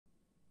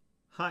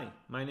Hi,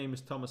 my name is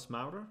Thomas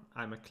Maurer.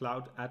 I'm a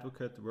cloud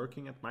advocate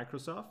working at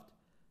Microsoft,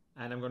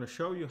 and I'm going to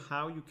show you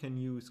how you can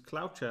use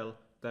Cloud Shell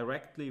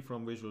directly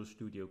from Visual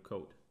Studio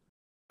Code.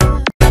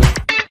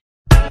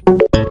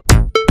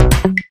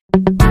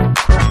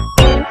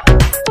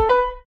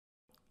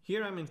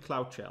 Here I'm in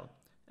Cloud Shell,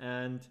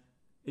 and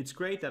it's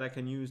great that I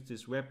can use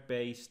this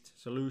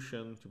web-based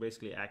solution to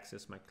basically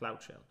access my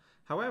Cloud Shell.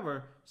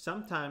 However,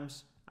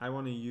 sometimes I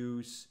want to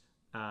use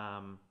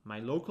my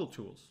local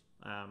tools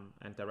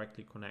and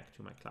directly connect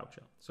to my Cloud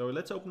Shell. So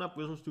let's open up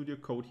Visual Studio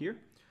Code here.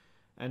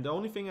 And the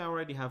only thing I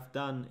already have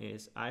done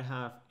is I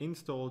have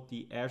installed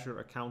the Azure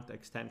Account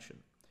extension.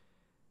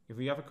 If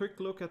we have a quick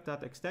look at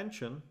that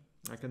extension,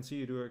 I can see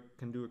you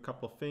can do a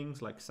couple of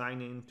things like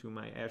sign in to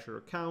my Azure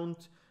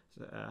account,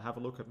 have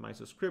a look at my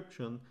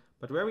subscription,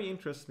 but very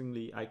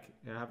interestingly, I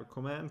have a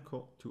command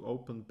to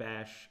open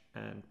Bash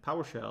and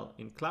PowerShell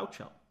in Cloud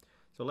Shell.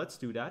 So let's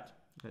do that.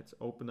 Let's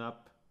open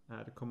up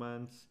the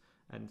commands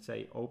and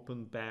say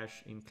open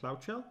Bash in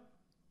Cloud Shell.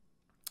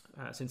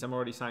 Since I'm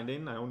already signed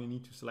in, I only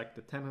need to select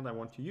the tenant I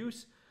want to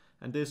use,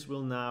 and this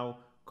will now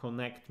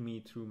connect me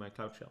through my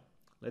Cloud Shell.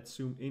 Let's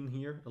zoom in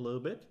here a little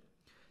bit.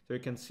 So you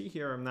can see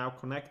here I'm now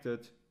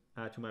connected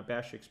to my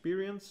Bash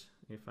experience.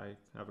 If I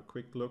have a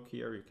quick look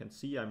here, you can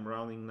see I'm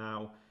running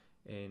now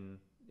in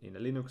a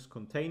Linux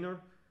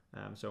container.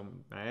 So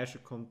my Azure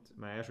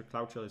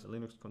Cloud Shell is a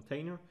Linux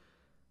container.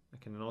 I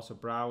can also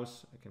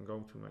browse. I can go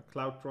to my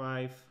cloud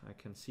drive. I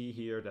can see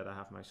here that I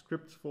have my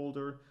scripts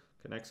folder.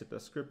 I can exit the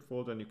script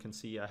folder, and you can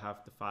see I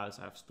have the files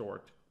I've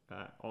stored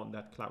on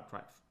that cloud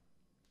drive.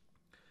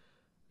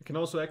 I can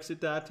also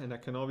exit that, and I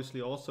can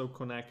obviously also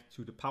connect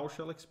to the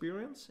PowerShell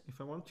experience if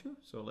I want to.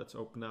 So let's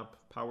open up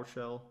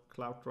PowerShell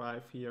Cloud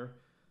Drive here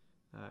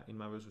in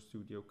my Visual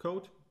Studio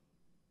Code.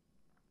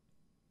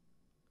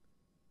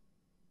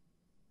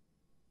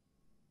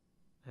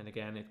 And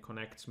again, it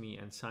connects me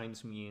and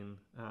signs me in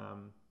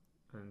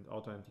and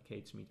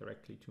authenticates me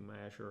directly to my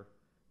Azure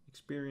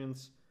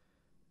experience.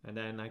 And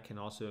then I can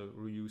also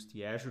reuse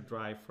the Azure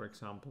Drive, for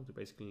example, to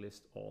basically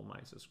list all my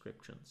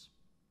subscriptions.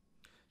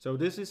 So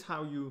this is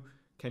how you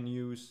can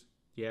use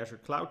the Azure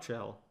Cloud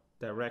Shell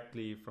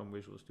directly from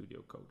Visual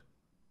Studio Code.